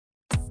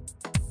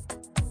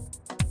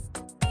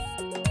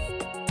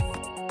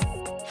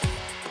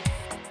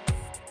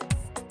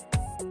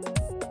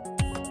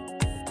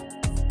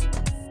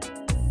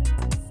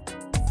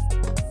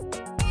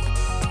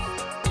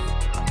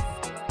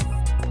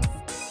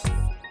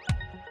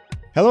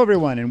Hello,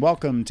 everyone, and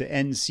welcome to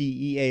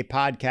NCEA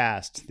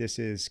Podcast. This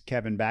is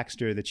Kevin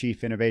Baxter, the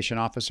Chief Innovation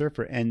Officer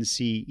for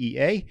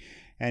NCEA,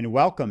 and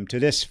welcome to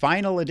this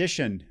final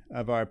edition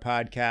of our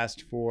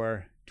podcast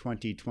for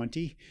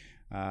 2020.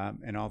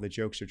 And all the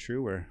jokes are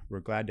true. We're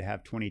glad to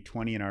have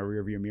 2020 in our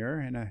rearview mirror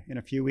in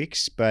a few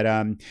weeks. But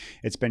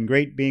it's been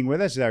great being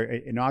with us. It's our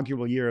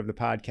inaugural year of the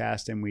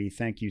podcast, and we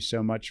thank you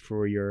so much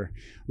for your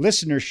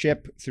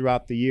listenership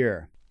throughout the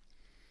year.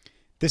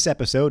 This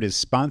episode is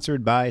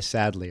sponsored by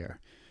Sadlier.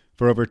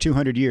 For over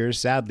 200 years,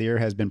 Sadlier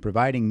has been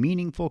providing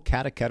meaningful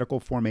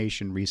catechetical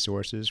formation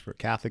resources for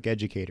Catholic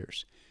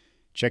educators.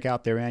 Check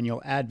out their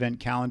annual Advent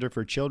calendar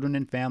for children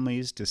and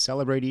families to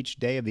celebrate each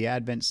day of the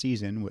Advent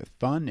season with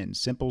fun and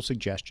simple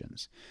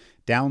suggestions.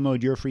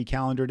 Download your free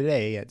calendar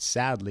today at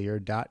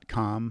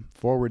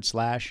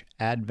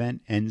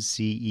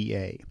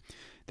sadlier.com/AdventNCEA.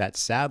 That's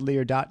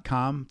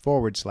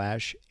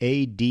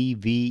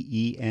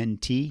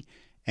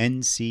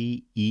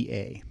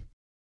sadlier.com/ADVENTNCEA.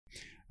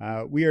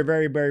 We are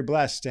very, very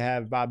blessed to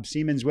have Bob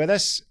Seamans with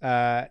us,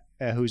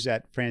 who's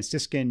at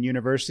Franciscan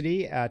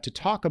University, to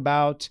talk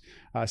about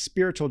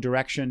spiritual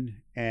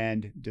direction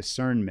and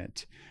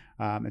discernment.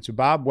 And so,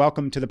 Bob,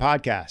 welcome to the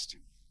podcast.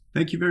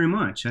 Thank you very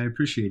much. I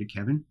appreciate it,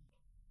 Kevin.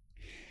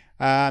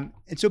 And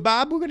so,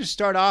 Bob, we're going to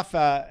start off.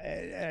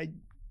 I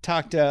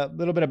talked a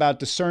little bit about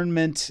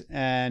discernment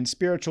and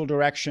spiritual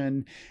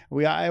direction.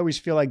 I always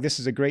feel like this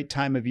is a great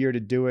time of year to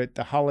do it.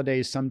 The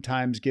holidays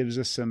sometimes gives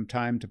us some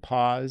time to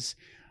pause.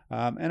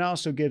 And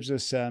also gives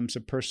us some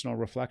personal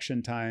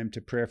reflection time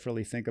to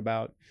prayerfully think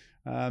about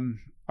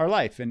our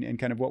life and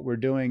kind of what we're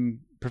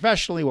doing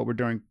professionally, what we're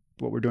doing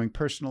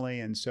personally.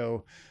 And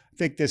so I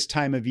think this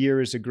time of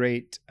year is a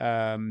great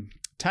time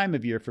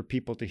of year for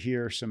people to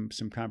hear some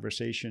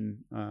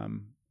conversation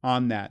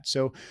on that.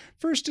 So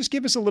first, just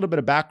give us a little bit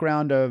of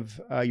background of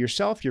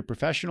yourself, your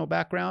professional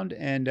background,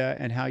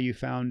 and how you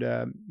found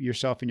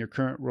yourself in your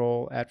current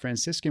role at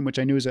Franciscan, which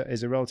I knew is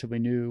a relatively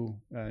new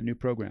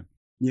program.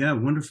 Yeah,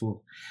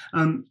 wonderful.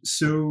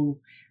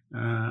 So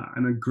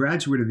I'm a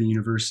graduate of the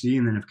university,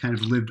 and then I've kind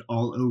of lived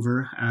all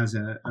over as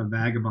a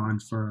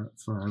vagabond for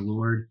our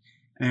Lord.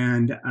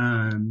 And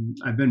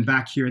I've been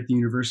back here at the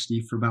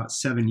university for about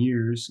 7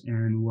 years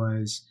and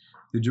was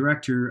the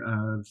director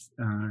of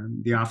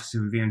the Office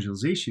of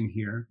Evangelization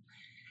here.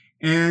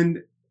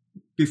 And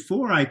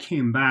before I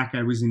came back,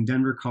 I was in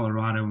Denver,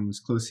 Colorado, and was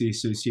closely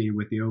associated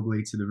with the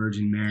Oblates of the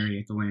Virgin Mary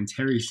at the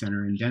Lanteri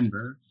Center in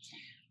Denver.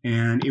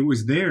 And it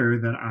was there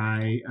that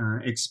I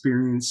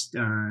experienced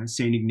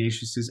St.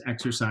 Ignatius's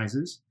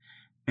exercises,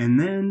 and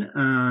then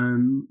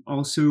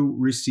also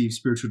received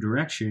spiritual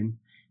direction,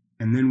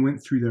 and then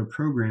went through their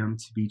program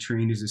to be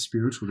trained as a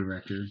spiritual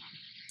director.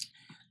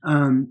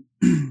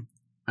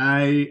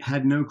 I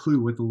had no clue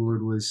what the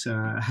Lord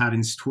had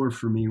in store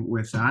for me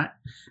with that.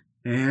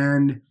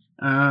 And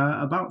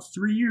about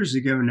 3 years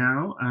ago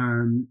now,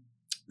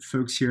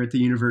 folks here at the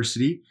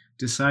university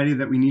decided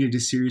that we needed to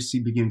seriously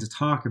begin to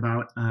talk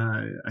about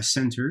a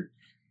center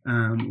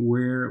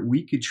where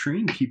we could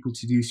train people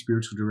to do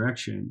spiritual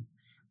direction,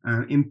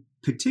 in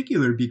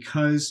particular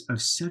because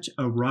of such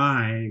a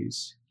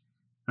rise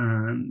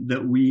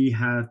that we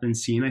have been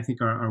seeing, I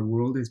think our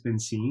world has been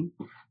seeing,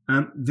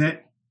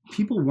 that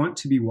people want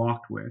to be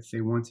walked with,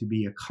 they want to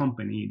be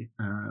accompanied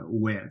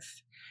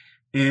with.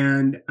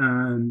 And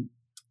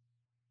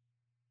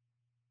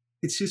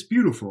it's just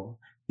beautiful.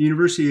 The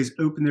university has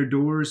opened their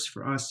doors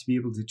for us to be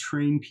able to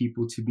train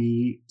people to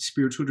be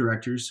spiritual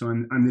directors. So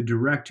I'm the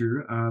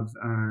director of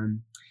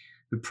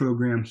the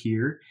program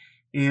here.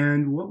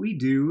 And what we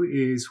do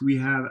is we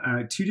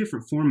have two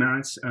different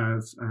formats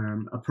of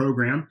a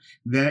program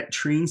that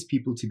trains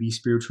people to be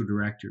spiritual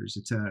directors.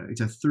 It's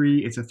a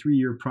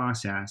 3-year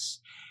process.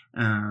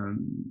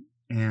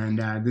 And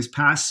this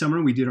past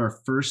summer, we did our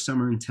first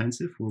summer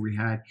intensive where we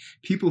had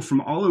people from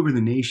all over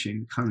the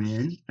nation come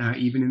in,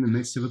 even in the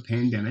midst of a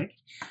pandemic.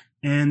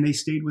 And they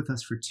stayed with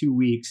us for 2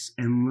 weeks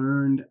and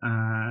learned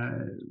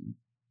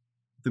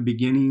the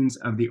beginnings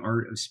of the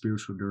art of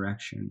spiritual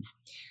direction.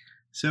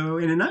 So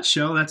in a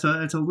nutshell, that's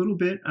a little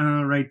bit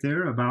right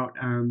there about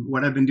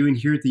what I've been doing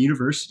here at the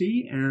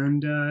university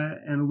and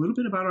a little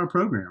bit about our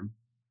program.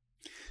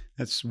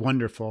 That's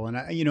wonderful. And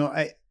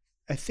I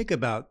think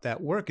about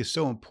that work is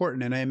so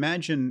important. And I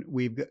imagine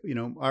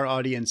our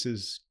audience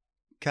is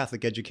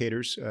Catholic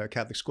educators,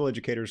 Catholic school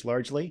educators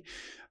largely.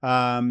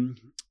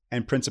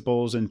 And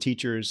principals and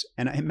teachers.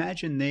 And I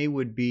imagine they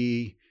would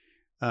be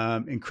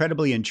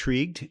incredibly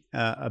intrigued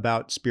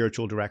about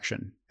spiritual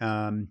direction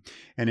and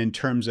in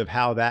terms of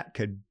how that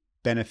could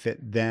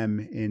benefit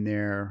them in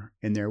their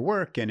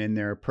work and in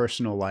their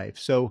personal life.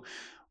 So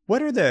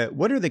what are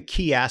the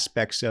key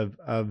aspects of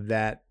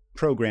that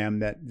program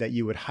that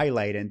you would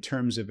highlight in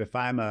terms of if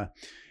I'm a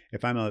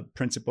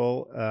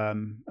principal,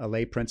 a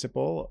lay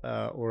principal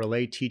or a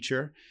lay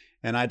teacher,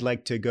 and I'd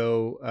like to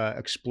go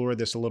explore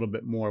this a little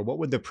bit more. What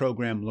would the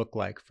program look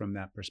like from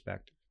that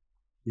perspective?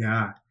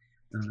 Yeah.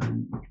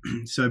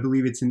 So I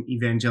believe it's in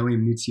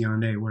Evangelium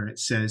Nuntiandi where it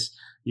says,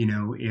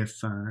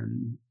 if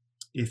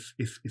if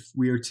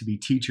we are to be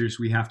teachers,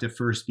 we have to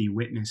first be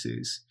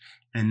witnesses,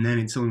 and then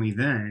it's only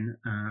then,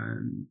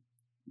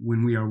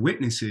 when we are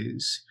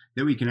witnesses,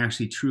 that we can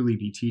actually truly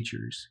be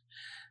teachers.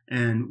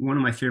 And one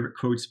of my favorite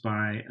quotes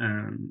by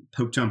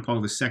Pope John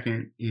Paul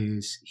II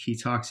is, he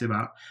talks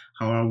about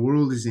how our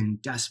world is in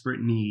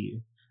desperate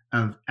need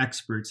of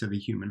experts of the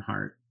human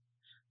heart,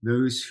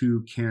 those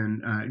who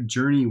can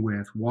journey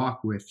with,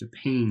 walk with the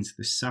pains,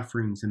 the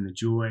sufferings, and the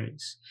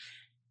joys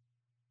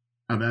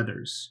of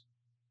others.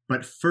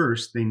 But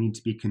first, they need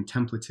to be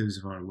contemplatives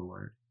of our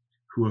Lord,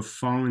 who have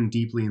fallen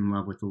deeply in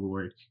love with the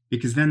Lord,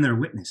 because then they're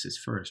witnesses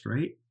first,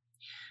 right?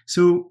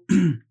 So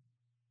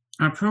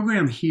our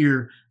program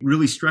here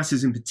really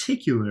stresses in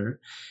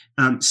particular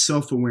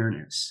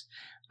self-awareness.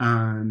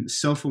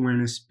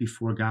 Self-awareness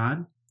before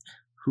God.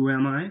 Who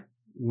am I?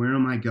 Where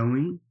am I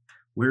going?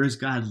 Where is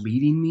God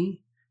leading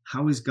me?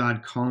 How is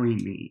God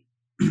calling me?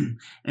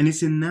 And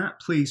it's in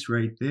that place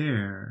right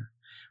there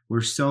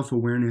where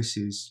self-awareness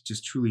is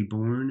just truly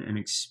born and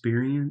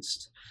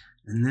experienced.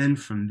 And then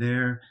from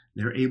there,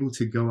 they're able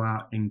to go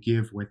out and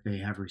give what they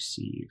have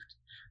received.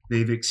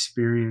 They've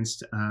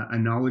experienced a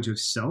knowledge of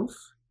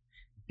self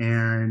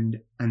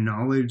and a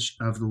knowledge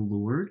of the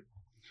Lord.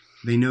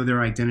 They know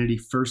their identity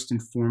first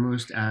and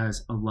foremost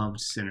as a loved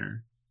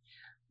sinner.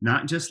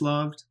 Not just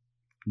loved,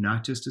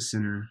 not just a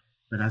sinner,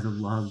 but as a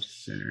loved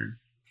sinner.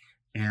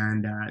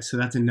 And so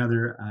that's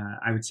another,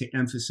 I would say,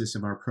 emphasis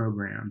of our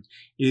program,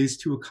 is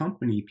to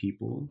accompany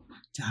people,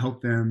 to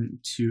help them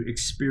to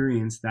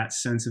experience that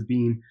sense of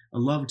being a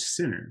loved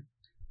sinner.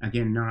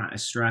 Again, not a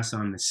stress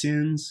on the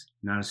sins,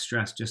 not a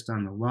stress just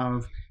on the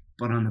love,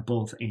 but on the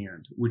both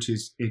and, which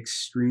is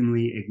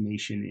extremely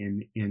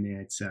Ignatian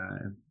in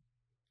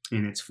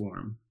its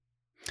form.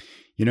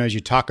 You know, as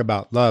you talk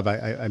about love,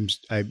 I'm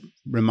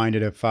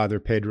reminded of Father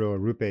Pedro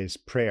Arrupe's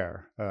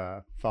prayer,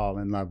 "Fall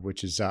in Love,"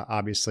 which is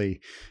obviously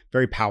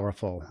very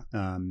powerful,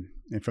 and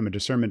from a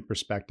discernment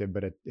perspective.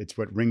 But it's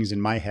what rings in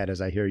my head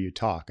as I hear you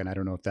talk, and I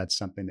don't know if that's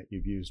something that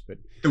you've used. But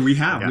we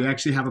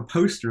actually have a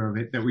poster of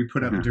it that we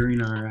put up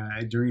during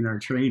our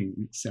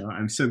training. So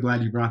I'm so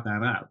glad you brought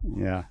that up.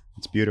 Yeah,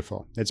 it's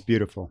beautiful. It's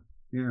beautiful.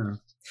 Yeah.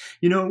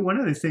 You know, one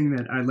other thing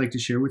that I'd like to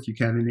share with you,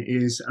 Kevin,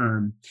 is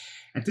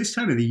at this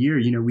time of the year,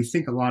 we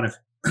think a lot of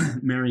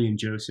Mary and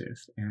Joseph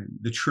and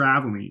the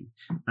traveling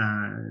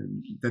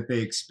that they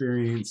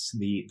experience,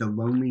 the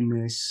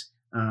loneliness,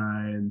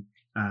 in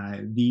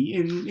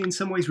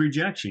some ways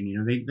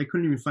rejection. They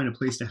couldn't even find a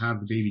place to have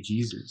the baby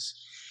Jesus.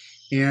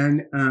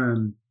 And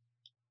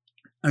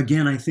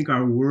again, I think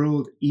our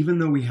world, even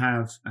though we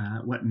have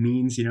what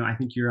means, I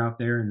think you're out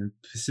there in the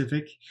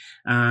Pacific,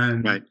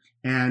 right.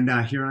 And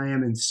here I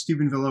am in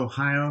Steubenville,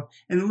 Ohio.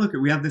 And look,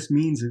 we have this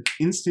means of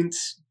instant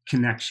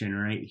connection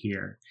right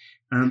here.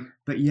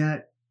 But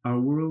yet our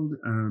world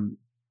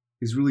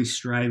is really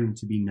striving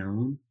to be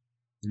known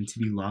and to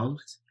be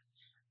loved.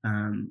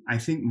 I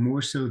think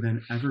more so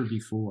than ever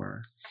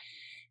before.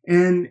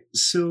 And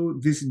so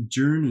this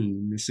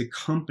journey, this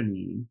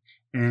accompanying,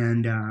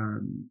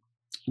 and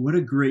what a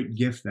great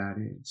gift that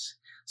is.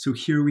 So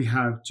here we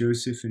have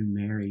Joseph and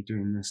Mary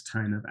during this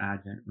time of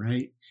Advent,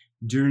 right?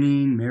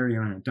 Journeying, Mary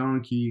on a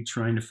donkey,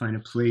 trying to find a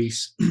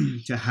place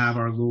to have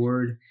our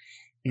Lord.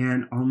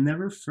 And I'll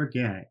never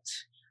forget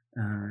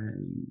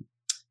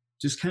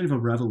just kind of a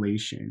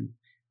revelation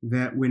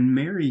that when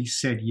Mary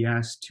said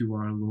yes to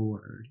our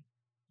Lord,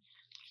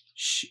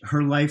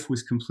 her life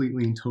was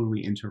completely and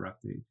totally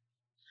interrupted.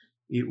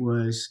 It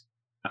was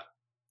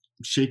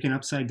shaken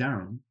upside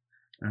down.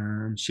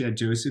 She had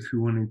Joseph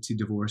who wanted to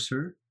divorce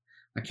her.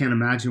 I can't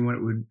imagine what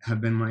it would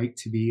have been like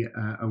to be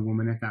a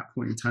woman at that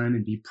point in time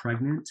and be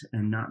pregnant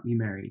and not be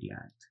married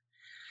yet.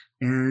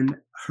 And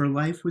her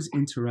life was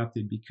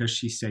interrupted because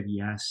she said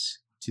yes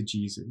to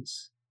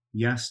Jesus,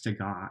 yes to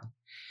God.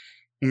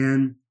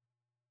 And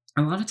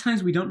a lot of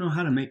times we don't know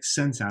how to make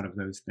sense out of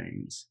those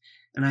things.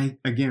 And I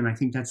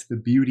think that's the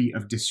beauty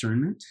of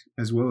discernment,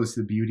 as well as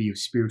the beauty of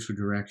spiritual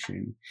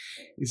direction,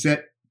 is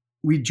that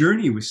we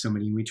journey with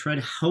somebody and we try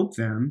to help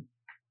them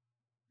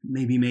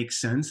maybe make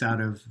sense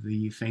out of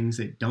the things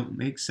that don't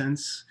make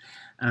sense.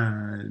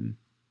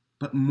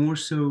 But more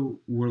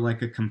so, we're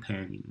like a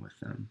companion with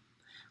them.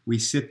 We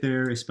sit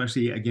there,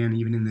 especially, again,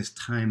 even in this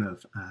time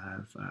of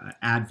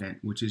Advent,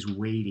 which is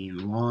waiting,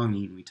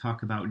 longing. We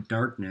talk about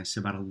darkness,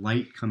 about a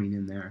light coming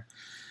in there.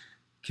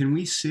 Can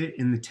we sit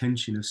in the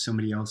tension of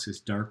somebody else's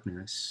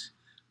darkness,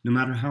 no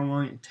matter how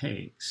long it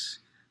takes,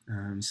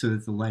 so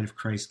that the light of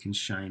Christ can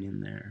shine in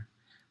there?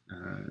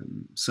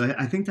 So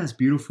I think that's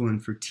beautiful.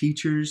 And for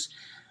teachers,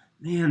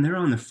 man, they're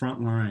on the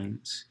front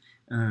lines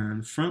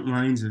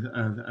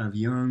of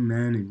young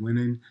men and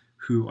women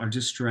who are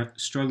just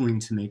struggling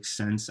to make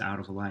sense out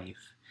of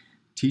life.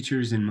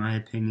 Teachers, in my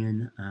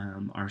opinion,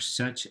 are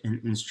such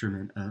an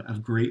instrument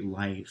of great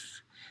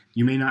life.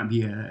 You may not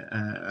be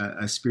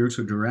a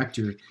spiritual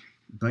director,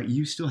 but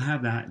you still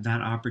have that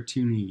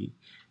opportunity.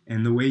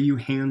 And the way you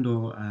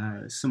handle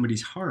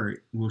somebody's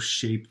heart will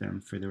shape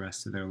them for the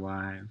rest of their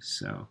lives.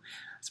 So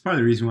that's part of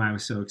the reason why I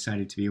was so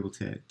excited to be able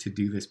to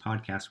do this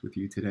podcast with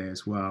you today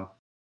as well.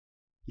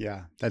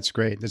 Yeah, that's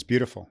great. That's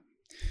beautiful.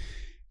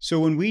 So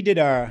when we did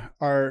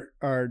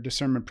our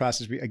discernment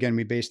process,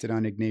 we based it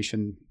on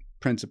Ignatian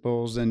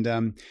principles, and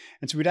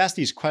so we'd ask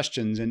these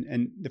questions,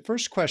 and the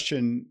first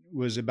question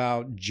was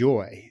about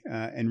joy,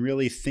 and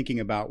really thinking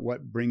about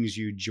what brings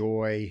you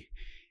joy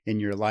in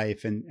your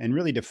life, and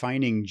really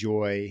defining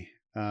joy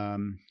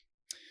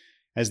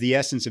as the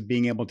essence of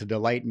being able to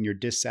delight in your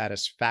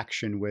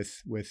dissatisfaction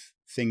with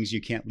things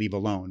you can't leave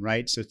alone,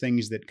 right? So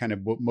things that kind of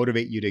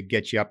motivate you to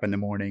get you up in the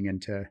morning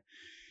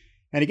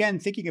and again,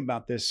 thinking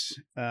about this,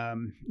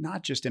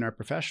 not just in our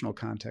professional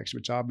context,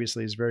 which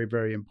obviously is very,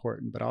 very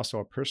important, but also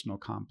a personal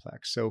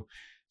complex. So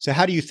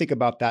how do you think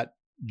about that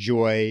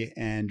joy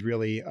and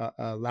really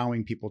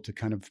allowing people to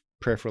kind of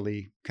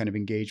prayerfully kind of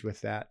engage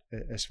with that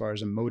as far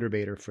as a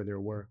motivator for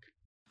their work?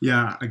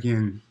 Yeah,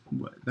 again,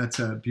 that's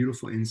a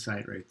beautiful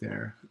insight right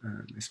there,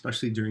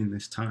 especially during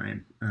this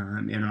time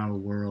in our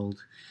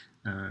world.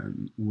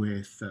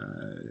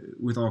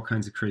 With all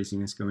kinds of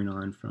craziness going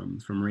on,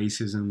 from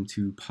racism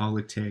to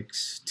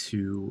politics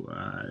to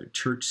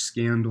church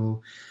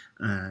scandal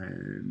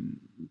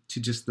to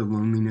just the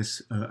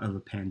loneliness of a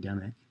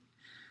pandemic.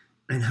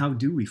 And how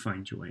do we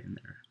find joy in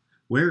there?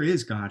 Where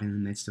is God in the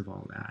midst of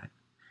all that?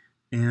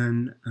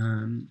 And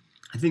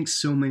I think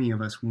so many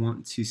of us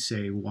want to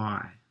say,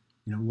 why?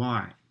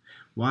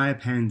 Why a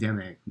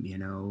pandemic?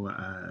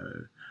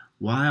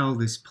 Why all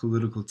this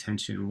political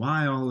tension?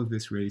 Why all of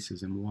this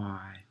racism?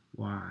 Why?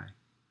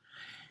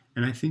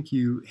 And I think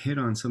you hit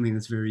on something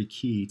that's very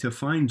key. To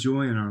find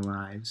joy in our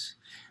lives,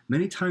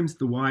 many times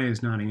the why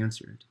is not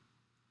answered,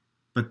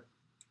 but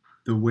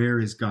the where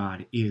is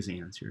God is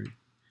answered.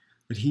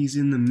 But he's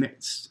in the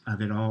midst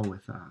of it all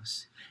with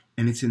us.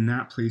 And it's in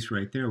that place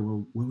right there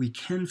where we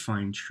can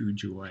find true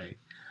joy.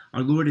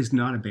 Our Lord has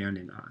not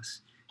abandoned us.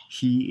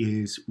 He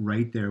is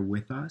right there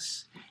with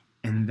us.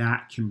 And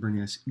that can bring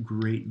us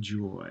great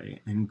joy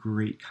and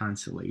great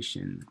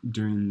consolation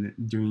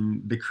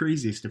during the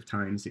craziest of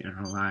times in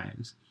our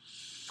lives.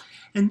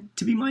 And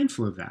to be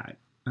mindful of that,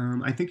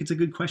 I think it's a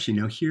good question.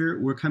 Now, here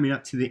we're coming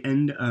up to the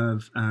end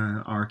of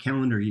our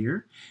calendar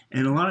year,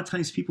 and a lot of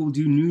times people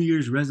do New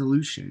Year's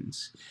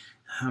resolutions.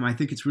 I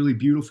think it's really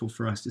beautiful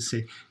for us to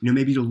say,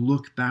 maybe to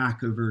look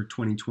back over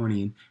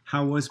 2020 and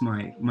how was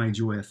my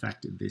joy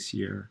affected this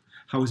year?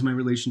 How was my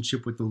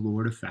relationship with the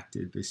Lord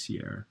affected this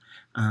year?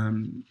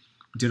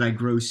 Did I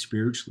grow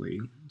spiritually?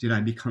 Did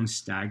I become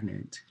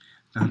stagnant?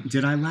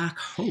 Did I lack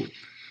hope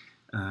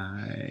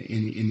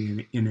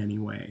in any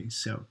way?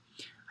 So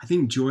I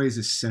think joy is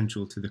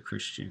essential to the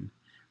Christian.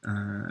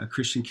 A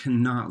Christian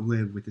cannot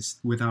live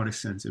without a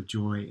sense of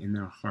joy in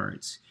their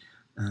hearts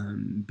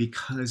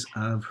because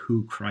of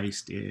who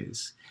Christ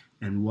is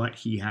and what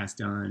he has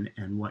done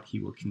and what he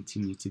will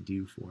continue to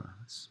do for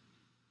us.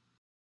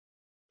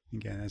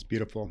 Again, that's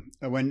beautiful.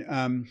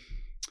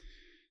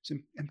 So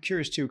I'm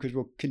curious too, because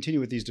we'll continue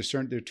with these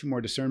there are two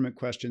more discernment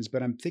questions,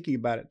 but I'm thinking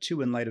about it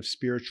too in light of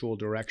spiritual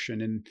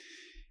direction.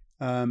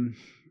 And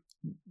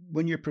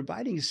when you're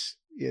providing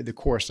the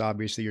course,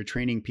 obviously you're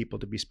training people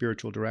to be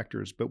spiritual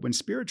directors, but when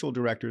spiritual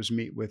directors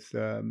meet with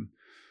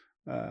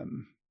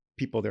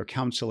people they're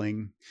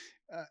counseling,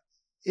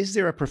 is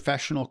there a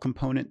professional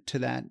component to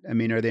that? I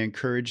mean, are they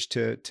encouraged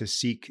to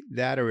seek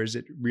that, or is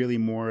it really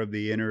more of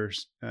the inner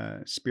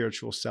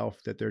spiritual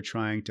self that they're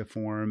trying to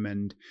form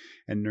and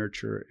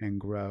nurture and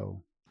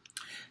grow?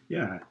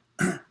 Yeah,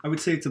 I would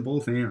say it's a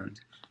both and.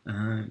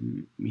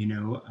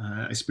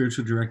 A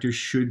spiritual director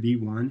should be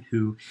one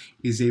who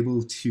is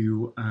able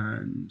to,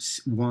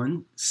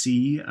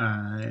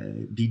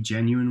 be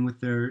genuine with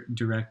their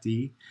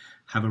directee,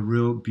 have a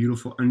real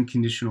beautiful,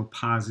 unconditional,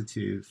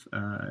 positive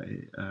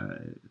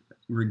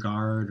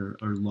regard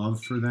or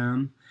love for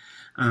them,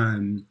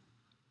 and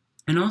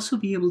also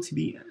be able to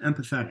be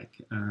empathetic,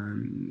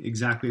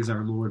 exactly as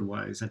our Lord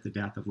was at the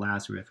death of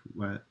Lazarus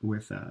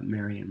with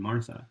Mary and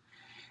Martha.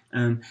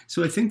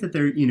 So I think that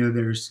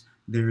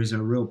there's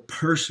a real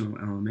personal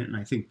element, and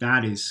I think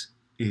that is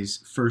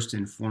first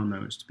and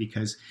foremost,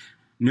 because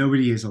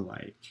nobody is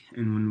alike.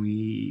 And when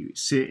we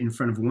sit in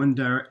front of one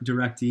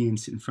directee and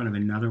sit in front of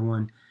another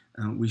one,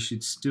 we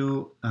should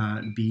still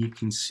be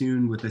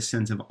consumed with a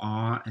sense of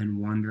awe and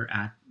wonder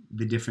at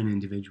the different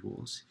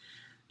individuals,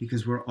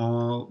 because we're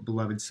all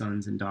beloved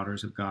sons and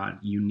daughters of God,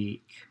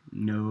 unique.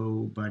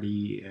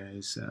 Nobody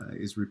is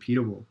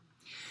repeatable.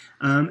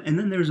 And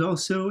then there's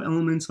also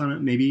elements on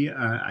it. Maybe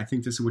I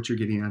think this is what you're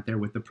getting at there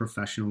with the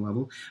professional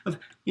level of,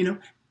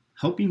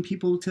 helping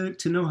people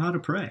to know how to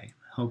pray,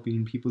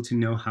 helping people to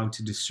know how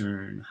to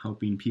discern,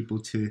 helping people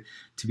to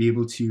be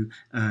able to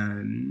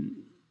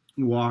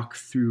walk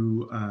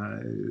through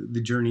the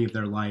journey of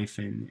their life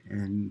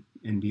and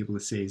be able to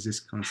say, is this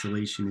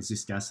consolation? Is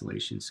this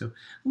desolation? So a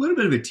little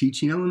bit of a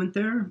teaching element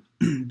there,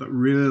 but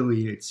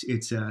really it's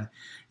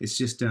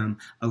just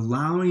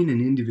allowing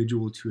an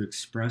individual to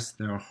express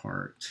their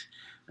heart.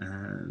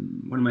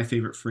 One of my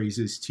favorite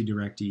phrases to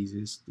directees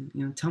is,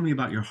 tell me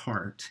about your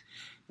heart.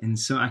 And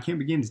so I can't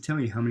begin to tell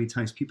you how many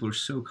times people are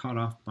so caught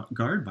off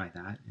guard by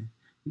that.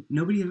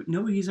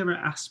 Nobody's ever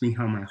asked me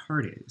how my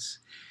heart is.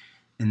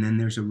 And then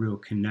there's a real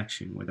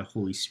connection where the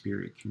Holy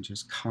Spirit can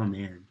just come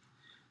in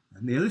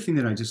And the other thing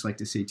that I just like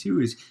to say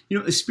too is,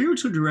 a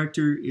spiritual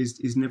director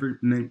is never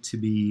meant to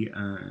be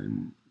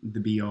the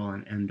be all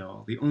and end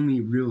all. The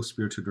only real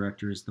spiritual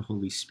director is the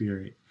Holy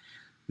Spirit.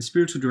 The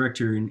spiritual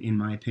director, in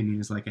my opinion,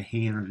 is like a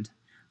hand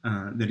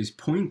that is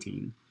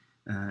pointing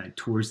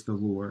towards the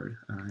Lord.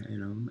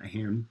 A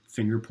hand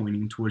finger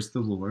pointing towards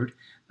the Lord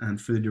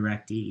for the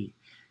directee.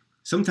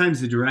 Sometimes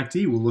the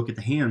directee will look at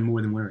the hand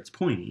more than where it's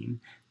pointing,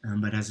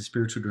 but as a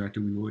spiritual director,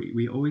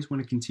 we always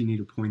want to continue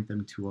to point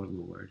them to our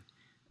Lord.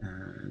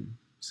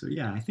 So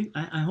yeah,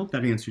 I hope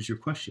that answers your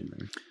question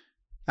there.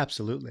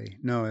 Absolutely.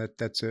 No,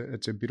 that's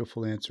a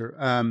beautiful answer.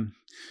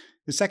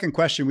 The second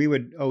question we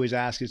would always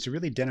ask is to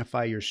really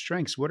identify your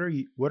strengths. What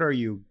are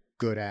you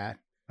good at?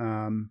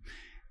 And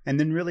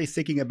then really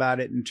thinking about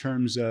it in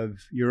terms of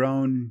your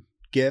own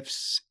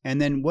gifts,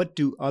 and then what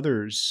do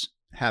others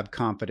have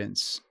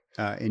confidence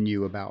in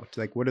you about?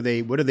 Like, what do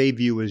they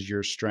view as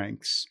your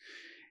strengths?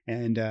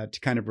 And to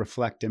kind of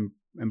reflect and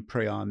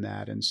pray on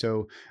that. And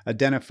so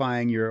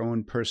identifying your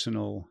own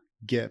personal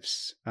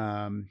gifts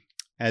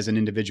as an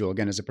individual,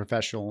 again, as a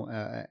professional,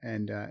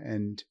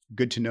 and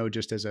good to know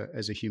just as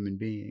a human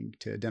being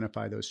to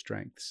identify those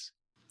strengths.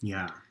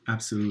 Yeah,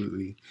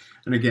 absolutely.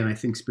 And again, I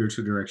think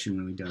spiritual direction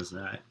really does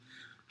that.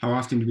 How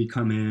often do we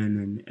come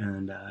in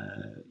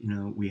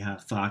and we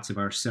have thoughts of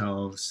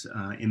ourselves,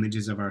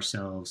 images of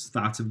ourselves,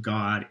 thoughts of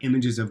God,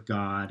 images of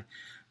God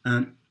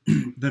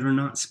that are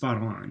not spot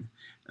on,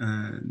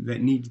 that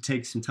need to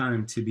take some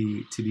time to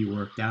be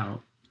worked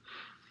out.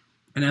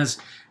 And as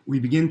we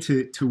begin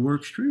to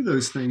work through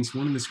those things,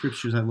 one of the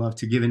scriptures I love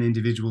to give an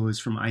individual is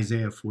from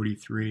Isaiah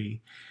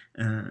 43,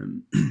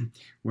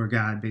 where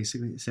God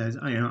basically says,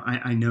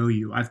 I know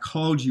you. I've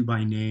called you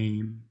by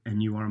name,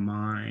 and you are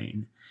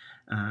mine.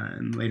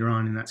 And later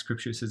on in that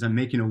scripture, it says, I'm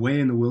making a way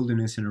in the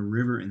wilderness and a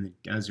river in the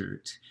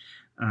desert.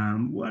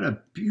 What a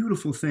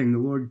beautiful thing. The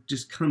Lord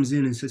just comes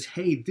in and says,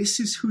 hey, this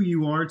is who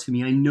you are to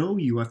me. I know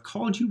you. I've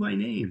called you by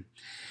name.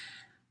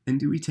 And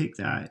do we take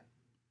that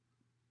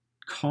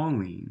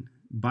calling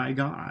by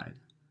God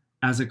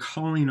as a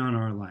calling on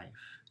our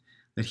life,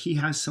 that he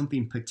has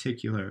something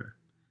particular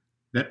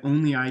that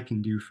only I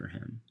can do for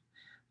him?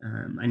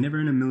 I never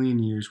in a million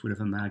years would have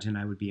imagined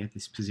I would be at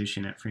this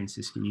position at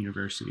Franciscan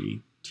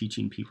University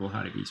teaching people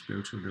how to be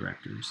spiritual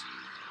directors.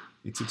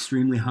 It's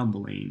extremely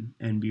humbling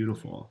and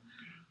beautiful.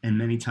 And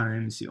many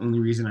times the only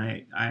reason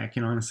I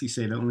can honestly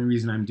say the only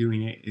reason I'm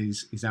doing it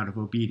is out of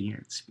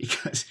obedience,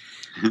 because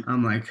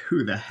I'm like,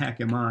 who the heck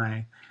am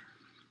I?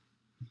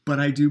 But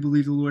I do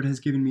believe the Lord has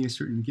given me a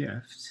certain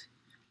gift.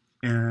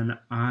 And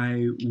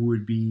I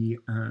would be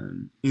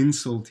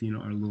insulting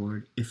our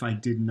Lord if I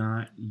did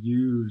not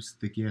use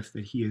the gift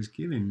that he has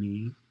given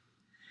me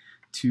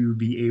to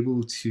be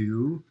able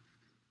to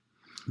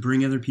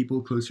bring other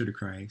people closer to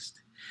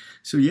Christ.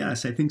 So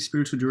yes, I think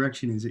spiritual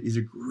direction is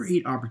a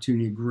great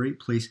opportunity, a great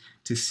place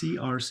to see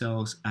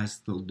ourselves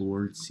as the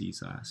Lord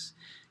sees us,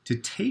 to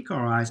take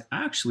our eyes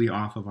actually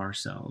off of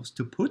ourselves,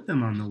 to put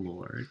them on the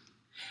Lord,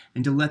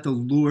 and to let the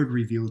Lord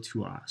reveal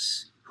to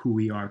us who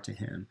we are to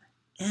him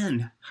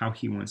and how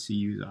he wants to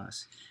use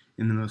us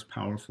in the most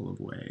powerful of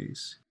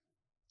ways.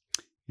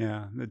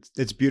 Yeah,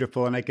 it's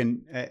beautiful. And I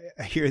can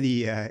hear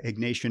the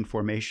Ignatian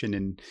formation,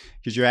 and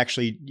because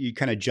you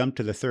kind of jump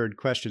to the third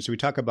question. So we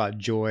talk about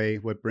joy,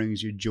 what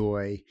brings you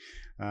joy,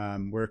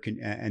 and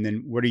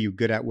then what are you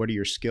good at? What do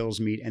your skills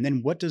meet? And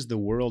then what does the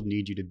world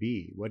need you to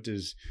be? What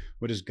does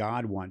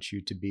God want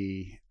you to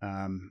be?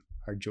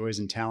 Our joys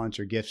and talents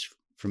are gifts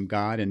from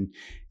God, and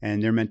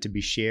they're meant to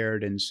be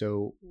shared. And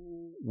so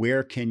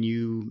where can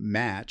you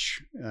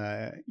match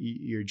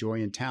your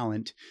joy and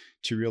talent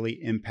to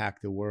really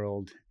impact the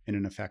world in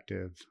an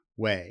effective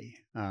way?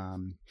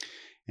 And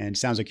it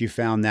sounds like you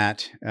found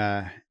that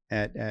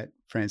at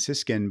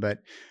Franciscan, but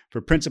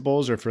for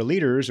principals or for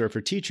leaders or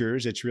for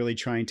teachers, it's really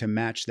trying to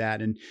match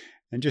that. And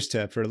just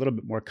for a little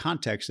bit more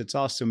context, it's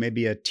also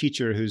maybe a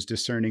teacher who's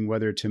discerning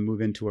whether to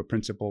move into a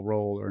principal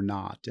role or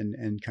not,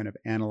 and kind of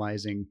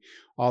analyzing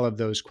all of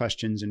those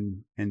questions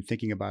and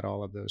thinking about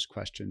all of those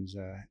questions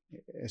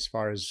as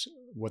far as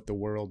what the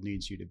world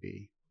needs you to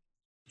be.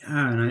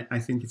 Yeah, and I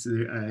think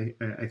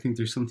I think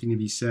there's something to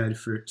be said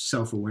for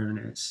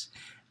self-awareness.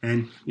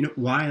 And,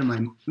 why am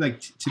I,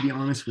 to be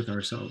honest with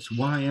ourselves,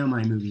 why am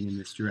I moving in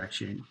this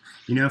direction?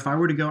 If I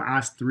were to go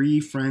ask 3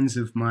 friends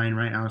of mine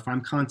right now, if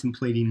I'm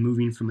contemplating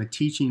moving from a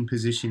teaching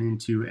position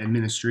into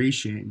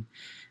administration,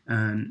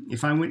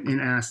 if I went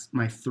and asked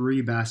my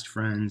 3 best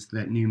friends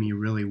that knew me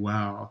really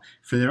well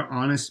for their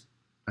honest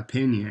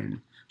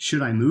opinion,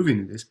 should I move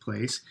into this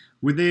place,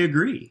 would they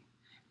agree?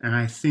 And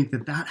I think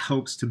that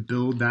helps to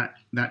build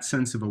that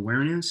sense of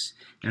awareness,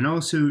 and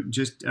also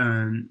just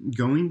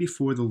going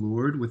before the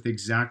Lord with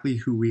exactly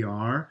who we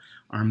are,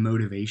 our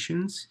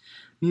motivations.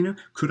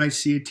 Could I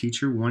see a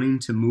teacher wanting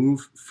to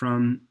move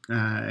from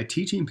a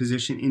teaching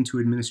position into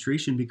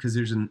administration because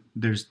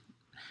there's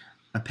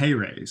a pay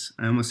raise?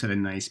 I almost said a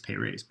nice pay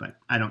raise, but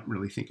I don't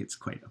really think it's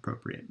quite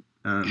appropriate.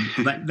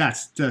 But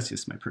that's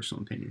just my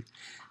personal opinion.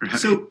 Right.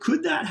 So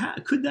could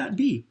that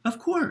be? Of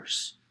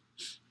course.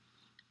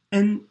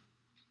 And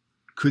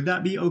could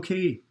that be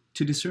okay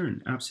to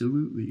discern,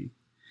 absolutely.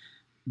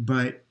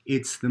 But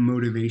it's the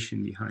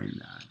motivation behind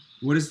that.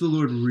 What is the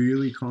Lord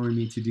really calling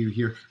me to do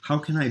here? How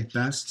can I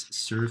best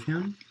serve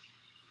him?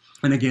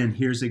 And again,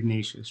 here's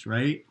Ignatius,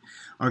 right?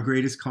 Our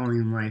greatest calling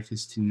in life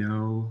is to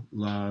know,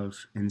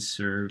 love, and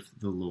serve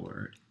the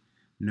Lord.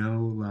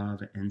 Know,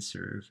 love, and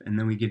serve. And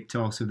then we get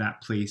to also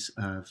that place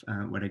of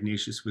what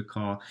Ignatius would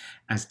call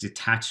as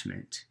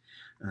detachment.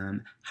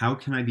 How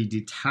can I be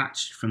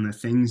detached from the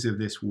things of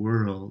this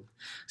world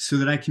so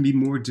that I can be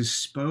more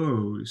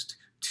disposed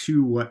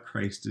to what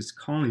Christ is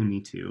calling me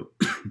to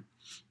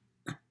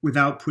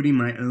without putting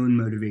my own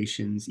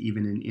motivations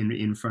even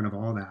in front of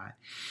all that?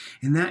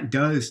 And that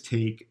does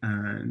take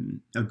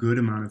a good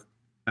amount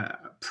of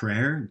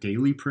prayer,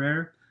 daily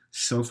prayer,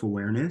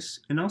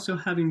 self-awareness, and also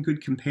having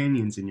good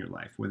companions in your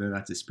life, whether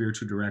that's a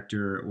spiritual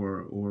director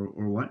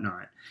or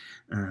whatnot.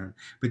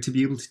 But to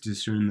be able to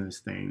discern those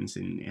things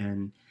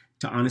and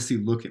to honestly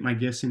look at my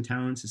gifts and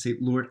talents and say,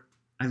 Lord,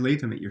 I lay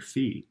them at your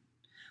feet.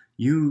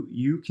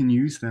 You can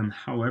use them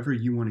however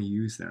you want to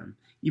use them.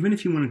 Even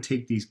if you want to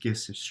take these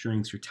gifts or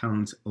strengths or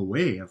talents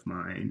away of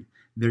mine,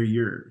 they're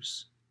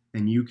yours,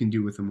 and you can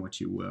do with them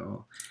what you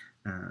will.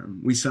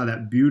 We saw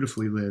that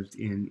beautifully lived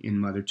in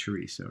Mother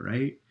Teresa,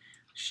 right?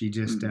 She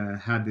just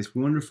had this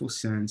wonderful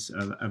sense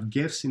of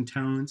gifts and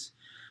talents,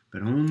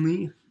 but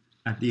only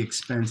at the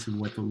expense of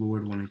what the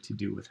Lord wanted to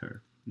do with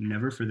her,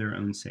 never for their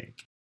own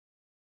sake.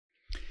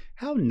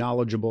 How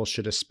knowledgeable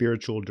should a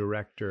spiritual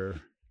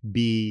director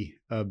be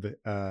of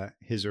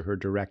his or her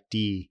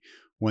directee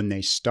when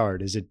they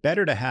start? Is it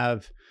better to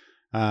have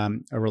a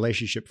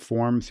relationship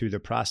form through the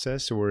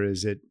process, or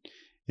is it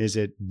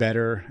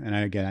better, and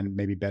again,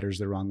 maybe better is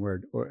the wrong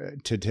word, or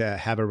to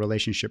have a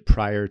relationship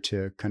prior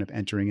to kind of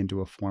entering into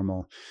a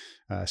formal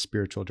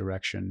spiritual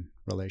direction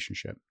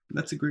relationship?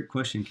 That's a great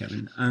question,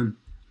 Kevin.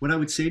 What I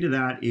would say to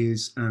that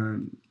is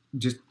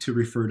just to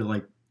refer to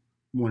like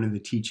one of the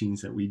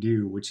teachings that we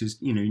do, which is,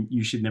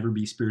 you should never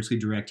be spiritually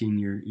directing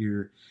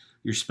your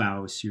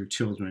spouse, your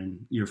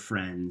children, your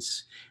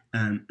friends.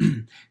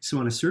 So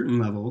on a certain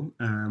level,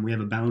 we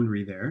have a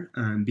boundary there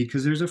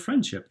because there's a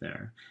friendship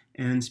there.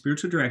 And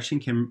spiritual direction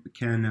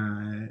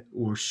can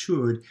or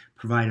should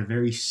provide a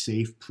very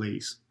safe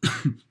place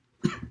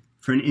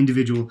for an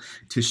individual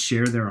to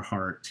share their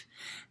heart.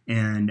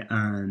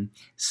 And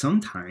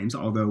sometimes,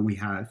 although we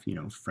have,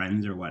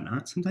 friends or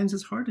whatnot, sometimes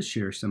it's hard to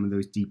share some of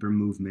those deeper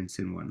movements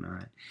and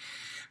whatnot.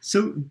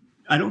 So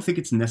I don't think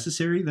it's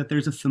necessary that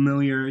there's a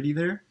familiarity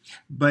there,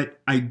 but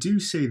I do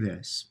say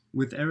this: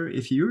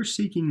 if you're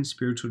seeking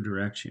spiritual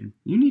direction,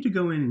 you need to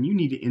go in and you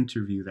need to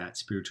interview that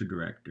spiritual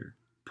director.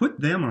 Put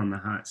them on the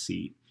hot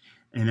seat,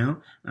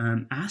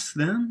 ask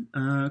them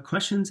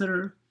questions that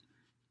are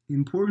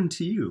important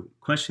to you,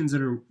 questions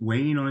that are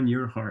weighing on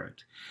your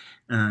heart,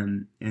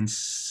 and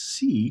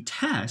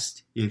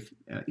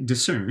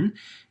discern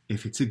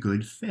if it's a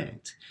good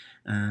fit.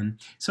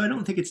 So I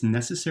don't think it's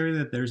necessary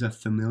that there's a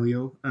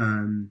familial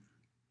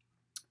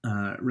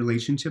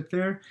relationship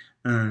there,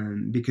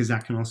 because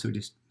that can also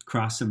just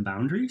cross some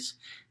boundaries.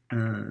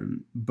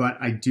 But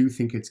I do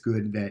think it's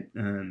good that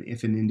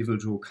if an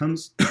individual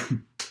comes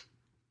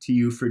to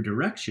you for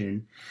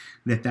direction,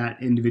 that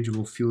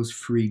individual feels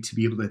free to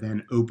be able to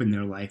then open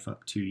their life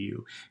up to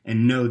you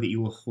and know that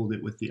you will hold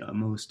it with the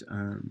utmost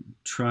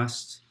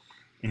trust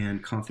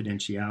and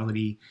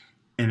confidentiality,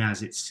 and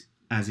as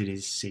it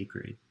is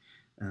sacred.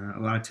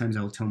 A lot of times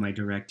I will tell my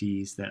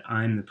directees that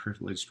I'm the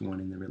privileged one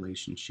in the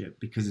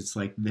relationship because it's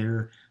like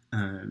their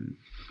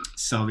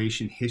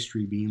salvation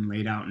history being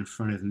laid out in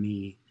front of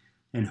me,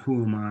 and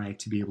who am I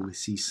to be able to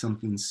see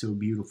something so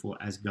beautiful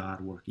as God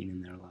working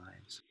in their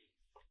lives.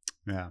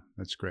 Yeah,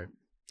 that's great.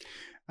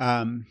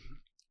 So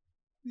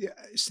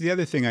the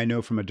other thing I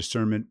know from a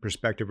discernment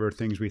perspective, or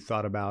things we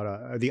thought about,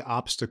 are the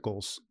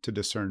obstacles to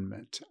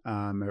discernment,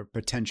 or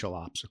potential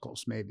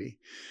obstacles maybe,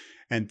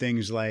 and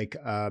things like,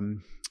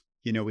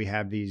 we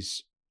have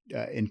these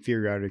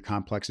inferiority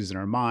complexes in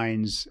our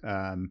minds,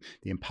 the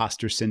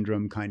imposter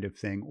syndrome kind of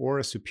thing, or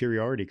a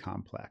superiority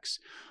complex.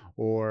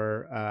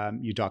 Or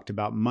you talked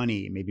about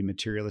money, maybe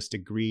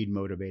materialistic greed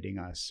motivating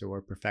us,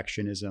 or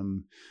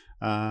perfectionism,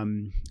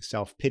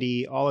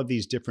 self-pity, all of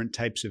these different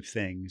types of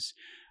things,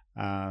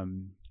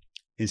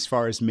 as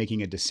far as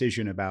making a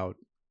decision about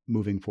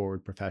moving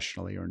forward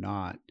professionally or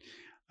not.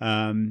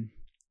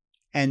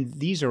 And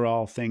these are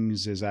all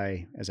things, as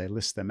I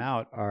list them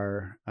out,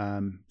 are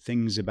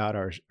things about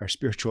our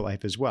spiritual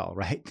life as well,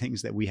 right?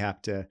 Things that we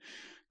have to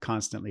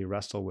constantly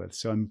wrestle with.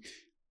 So I'm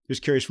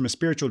just curious, from a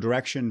spiritual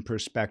direction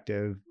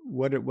perspective,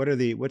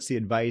 what's the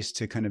advice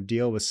to kind of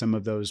deal with some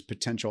of those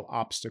potential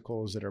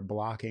obstacles that are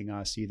blocking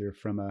us, either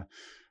from a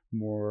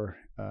more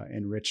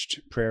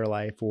enriched prayer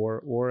life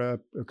or a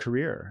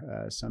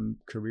career, some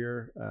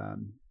career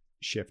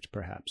shift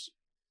perhaps?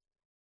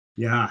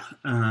 Yeah.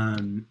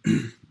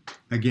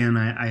 Again,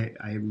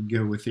 I would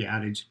go with the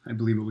adage, I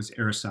believe it was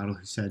Aristotle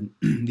who said,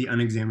 the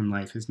unexamined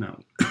life is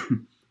not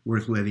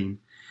worth living,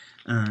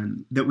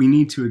 that we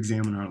need to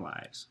examine our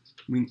lives.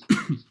 We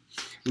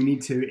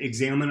need to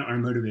examine our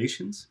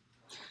motivations.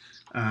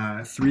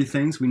 Three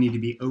things: we need to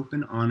be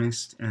open,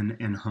 honest,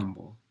 and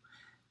humble.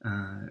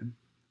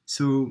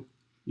 So,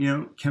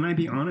 can I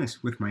be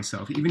honest with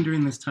myself? Even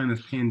during this time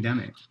of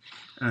pandemic,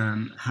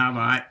 have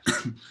I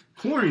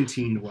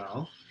quarantined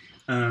well?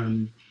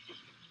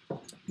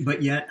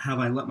 But yet, have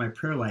I let my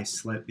prayer life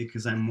slip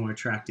because I'm more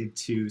attracted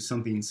to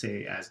something,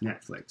 say, as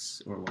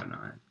Netflix or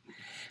whatnot?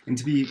 And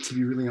to be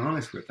really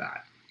honest with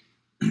that,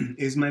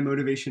 is my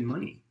motivation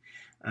money?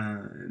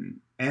 And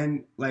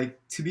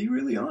to be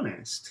really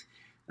honest,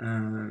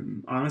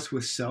 honest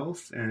with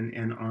self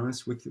and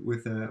honest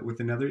with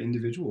another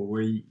individual,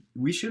 where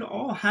we should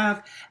all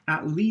have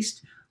at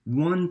least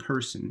one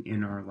person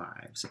in our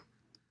lives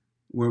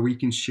where we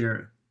can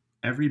share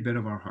every bit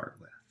of our heart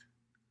with.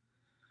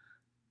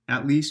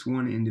 At least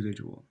one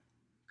individual,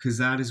 because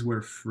that is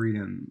where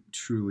freedom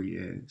truly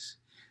is,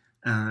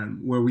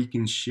 where we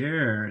can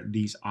share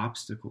these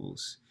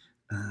obstacles,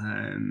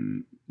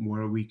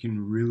 where we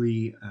can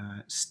really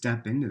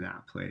step into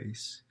that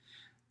place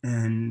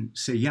and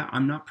say, yeah,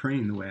 I'm not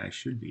praying the way I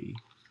should be.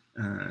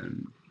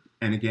 And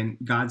again,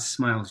 God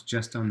smiles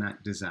just on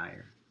that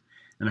desire.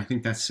 And I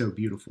think that's so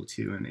beautiful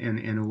too. And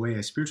in a way,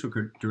 a spiritual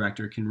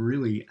director can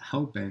really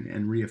help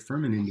and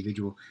reaffirm an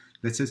individual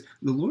that says,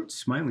 the Lord's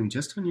smiling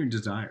just on your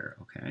desire,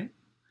 okay?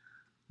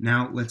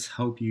 Now let's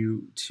help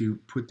you to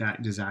put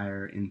that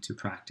desire into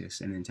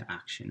practice and into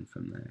action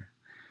from there.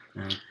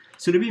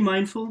 So to be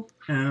mindful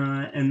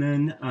and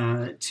then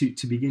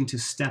to begin to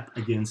step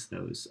against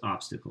those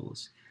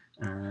obstacles.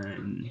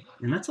 And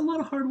that's a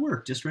lot of hard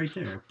work just right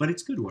there, but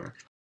it's good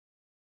work.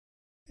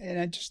 And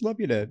I'd just love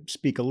you to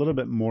speak a little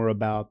bit more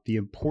about the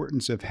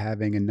importance of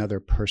having another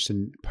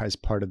person as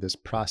part of this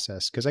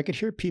process, because I could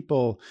hear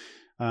people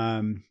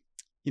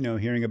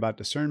hearing about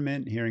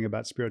discernment, hearing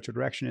about spiritual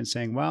direction and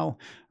saying, well,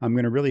 I'm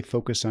going to really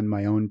focus on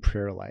my own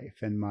prayer life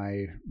and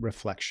my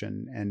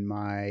reflection and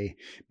my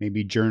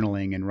maybe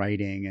journaling and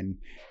writing.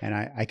 And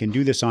I can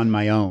do this on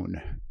my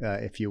own,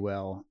 if you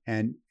will.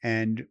 And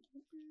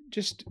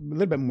just a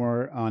little bit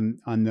more on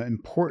the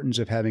importance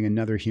of having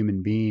another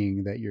human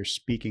being that you're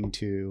speaking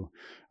to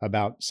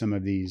about some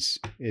of these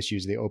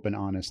issues, the open,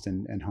 honest,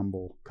 and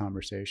humble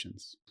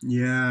conversations.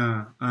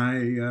 Yeah,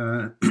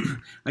 I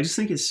just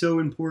think it's so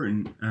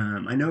important.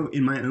 I know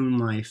in my own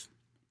life,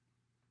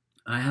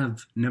 I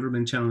have never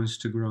been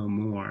challenged to grow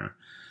more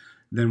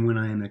than when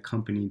I am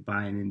accompanied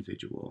by an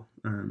individual.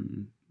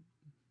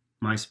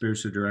 My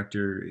spiritual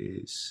director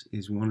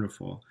is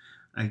wonderful.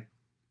 I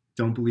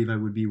don't believe I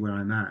would be where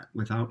I'm at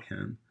without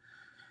him.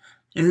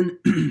 And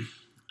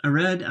I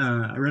read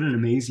an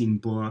amazing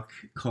book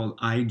called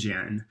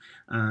iGen.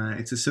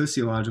 It's a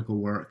sociological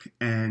work,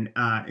 and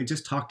it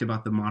just talked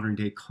about the modern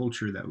day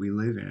culture that we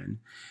live in.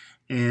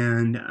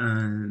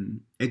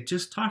 And it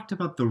just talked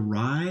about the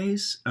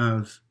rise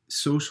of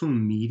social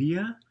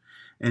media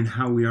and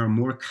how we are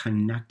more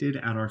connected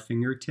at our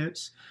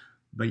fingertips,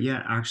 but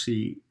yet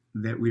actually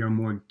that we are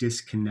more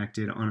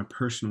disconnected on a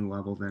personal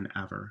level than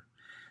ever.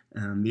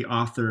 The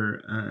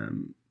author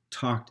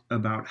talked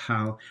about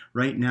how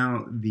right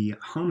now the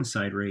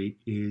homicide rate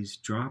is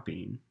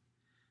dropping,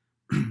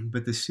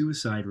 but the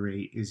suicide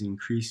rate is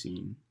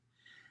increasing.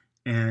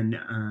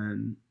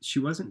 And she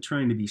wasn't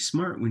trying to be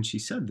smart when she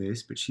said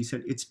this, but she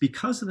said it's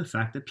because of the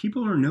fact that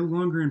people are no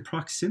longer in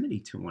proximity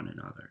to one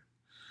another.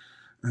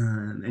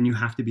 And you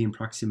have to be in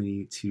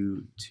proximity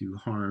to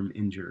harm,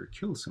 injure,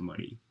 kill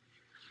somebody.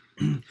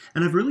 And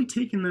I've really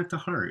taken that to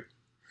heart.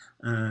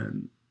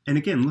 And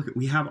again, look,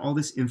 we have all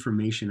this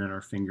information at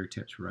our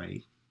fingertips,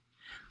 right?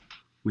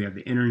 We have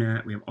the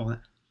internet, we have all that.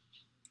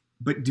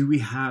 But do we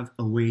have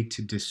a way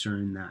to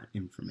discern that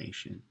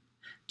information?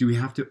 Do we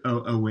have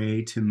a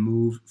way to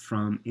move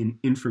from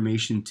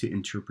information to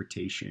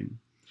interpretation?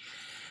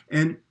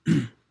 And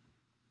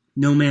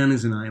no man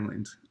is an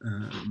island.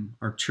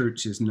 Our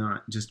church is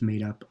not just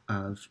made up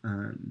of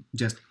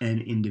just an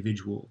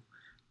individual.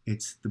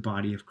 It's the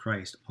body of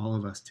Christ, all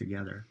of us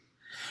together.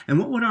 And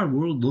what would our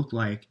world look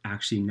like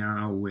actually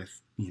now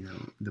with,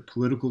 the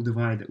political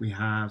divide that we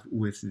have,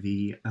 with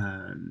the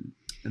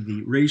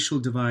racial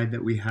divide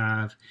that we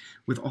have,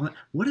 with all that?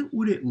 What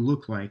would it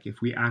look like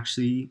if we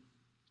actually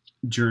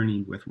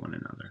journeyed with one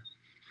another?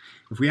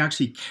 If we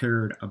actually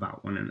cared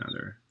about one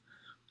another,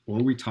 or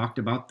we talked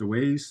about the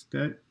ways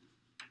that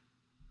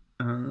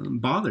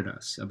bothered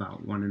us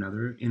about one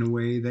another in a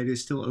way that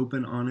is still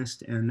open,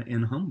 honest,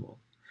 and humble.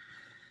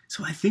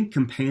 So I think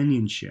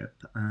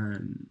companionship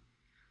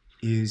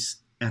is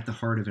at the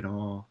heart of it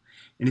all.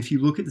 And if you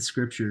look at the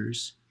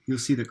scriptures, you'll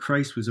see that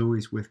Christ was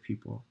always with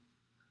people.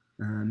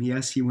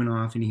 Yes, he went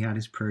off and he had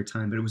his prayer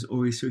time, but it was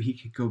always so he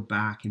could go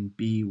back and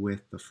be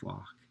with the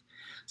flock,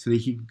 so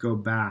that he could go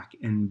back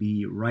and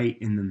be right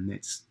in the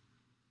midst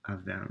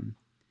of them.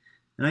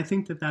 And I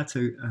think that that's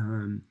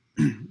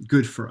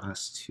good for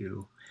us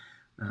too.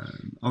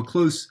 I'll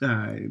close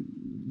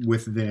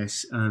with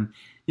this.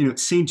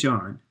 St.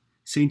 John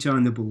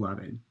the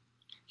Beloved,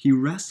 he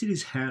rested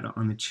his head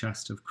on the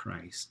chest of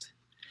Christ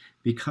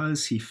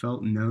because he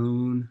felt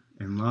known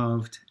and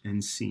loved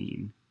and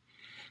seen.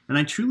 And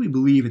I truly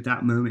believe at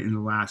that moment in the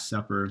Last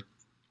Supper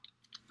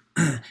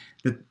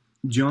that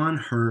John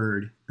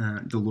heard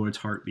the Lord's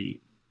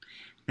heartbeat,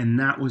 and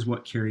that was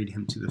what carried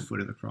him to the foot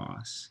of the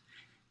cross.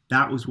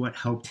 That was what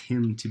helped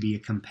him to be a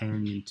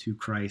companion to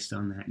Christ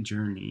on that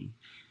journey.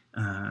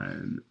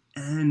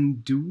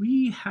 And do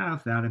we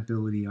have that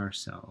ability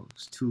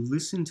ourselves to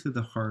listen to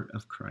the heart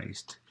of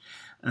Christ?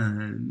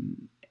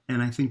 And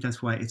I think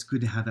that's why it's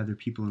good to have other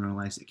people in our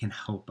lives that can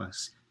help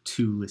us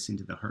to listen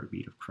to the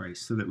heartbeat of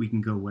Christ so that we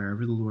can go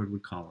wherever the Lord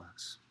would call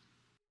us.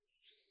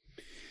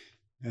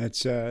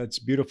 It's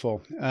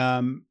beautiful.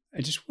 I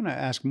just want to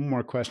ask one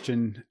more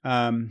question.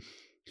 And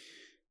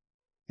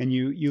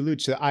you allude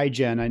to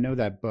iGen. I know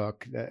that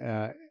book.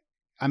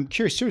 I'm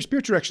curious.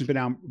 Spiritual direction's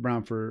been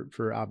around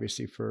for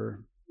obviously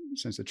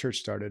since the church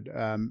started.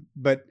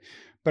 But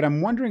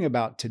I'm wondering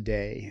about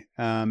today,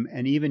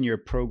 and even your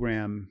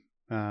program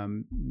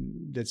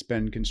that's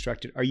been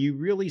constructed. Are you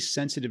really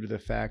sensitive to the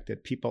fact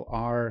that people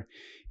are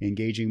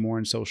engaging more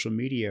in social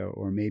media,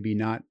 or maybe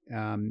not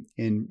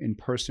in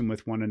person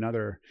with one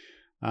another?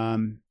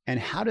 And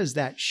how does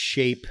that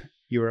shape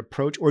your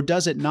approach, or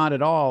does it not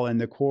at all? And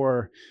the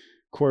core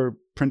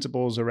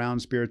principles around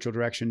spiritual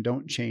direction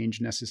don't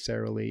change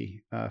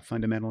necessarily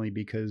fundamentally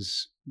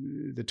because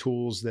the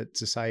tools that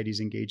society's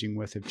engaging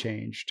with have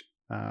changed.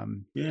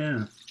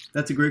 Yeah,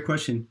 that's a great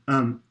question.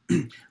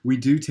 We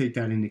do take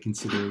that into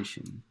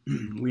consideration.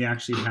 We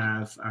actually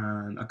have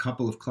a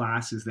couple of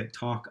classes that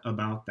talk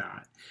about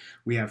that.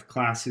 We have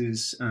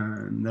classes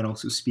that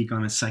also speak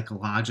on a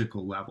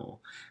psychological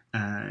level,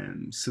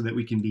 so that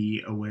we can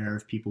be aware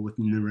of people with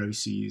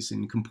neuroses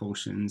and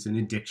compulsions and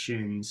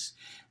addictions.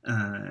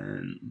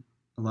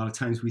 A lot of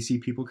times we see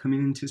people coming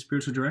into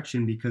spiritual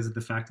direction because of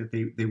the fact that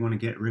they want to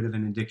get rid of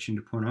an addiction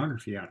to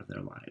pornography out of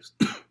their lives,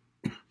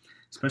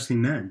 especially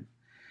men.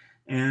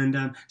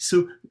 And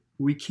so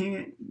we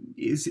can't,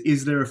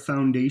 is there a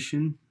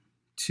foundation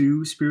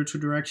to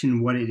spiritual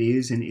direction, what it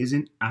is and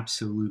isn't?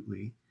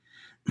 Absolutely.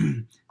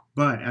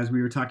 But as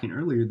we were talking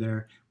earlier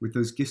there, with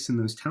those gifts and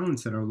those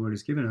talents that our Lord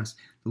has given us,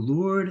 the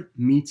Lord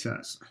meets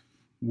us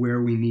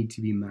where we need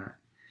to be met.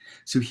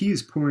 So he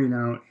is pouring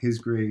out his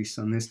grace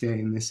on this day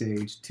and this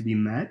age to be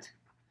met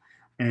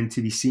and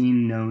to be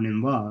seen, known,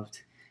 and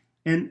loved.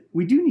 And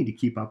we do need to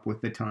keep up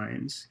with the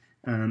times.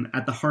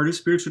 At the heart of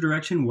spiritual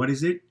direction, what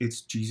is it? It's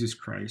Jesus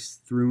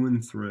Christ through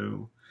and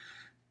through.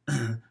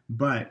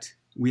 But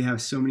we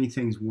have so many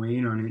things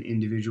weighing on an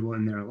individual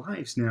in their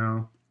lives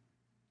now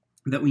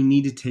that we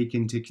need to take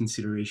into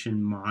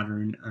consideration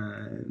modern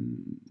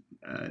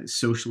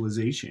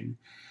socialization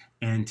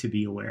and to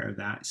be aware of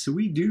that. So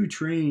we do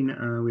train,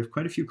 we have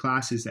quite a few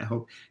classes that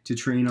help to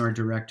train our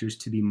directors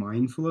to be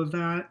mindful of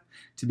that,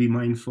 to be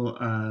mindful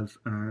of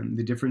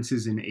the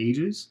differences in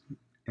ages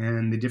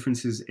and the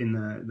differences in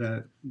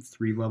the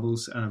three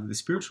levels of the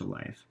spiritual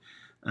life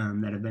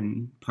that have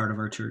been part of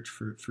our church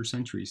for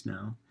centuries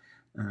now.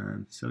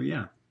 So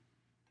yeah.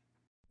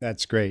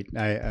 That's great.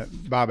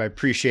 Bob, I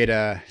appreciate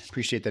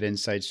that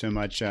insight so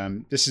much.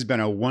 This has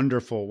been a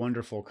wonderful,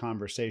 wonderful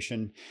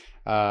conversation.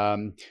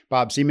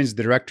 Bob Siemens,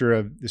 the director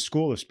of the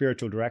School of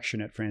Spiritual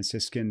Direction at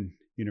Franciscan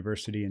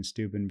University in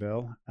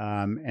Steubenville,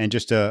 and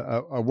just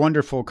a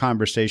wonderful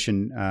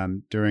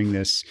conversation during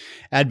this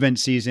Advent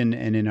season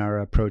and in our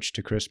approach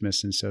to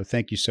Christmas. And so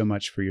thank you so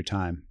much for your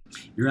time.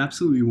 You're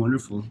absolutely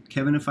wonderful.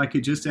 Kevin, if I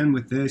could just end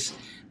with this,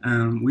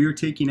 we are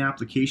taking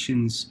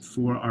applications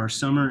for our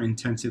summer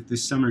intensive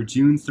this summer,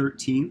 June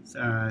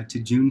 13th to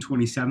June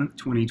 27th,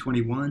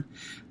 2021,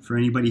 for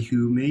anybody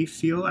who may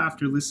feel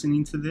after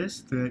listening to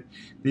this that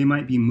they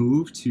might be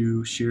moved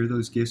to share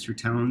those gifts or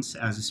talents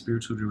as a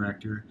spiritual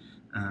director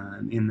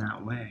in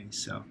that way.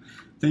 So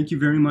thank you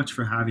very much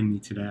for having me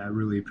today. I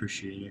really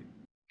appreciate it.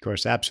 Of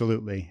course,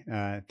 absolutely.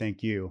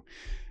 Thank you.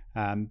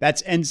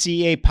 That's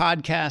NCEA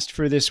Podcast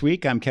for this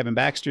week. I'm Kevin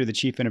Baxter, the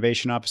Chief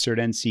Innovation Officer at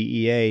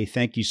NCEA.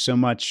 Thank you so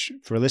much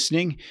for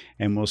listening,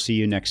 and we'll see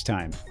you next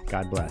time.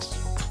 God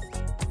bless.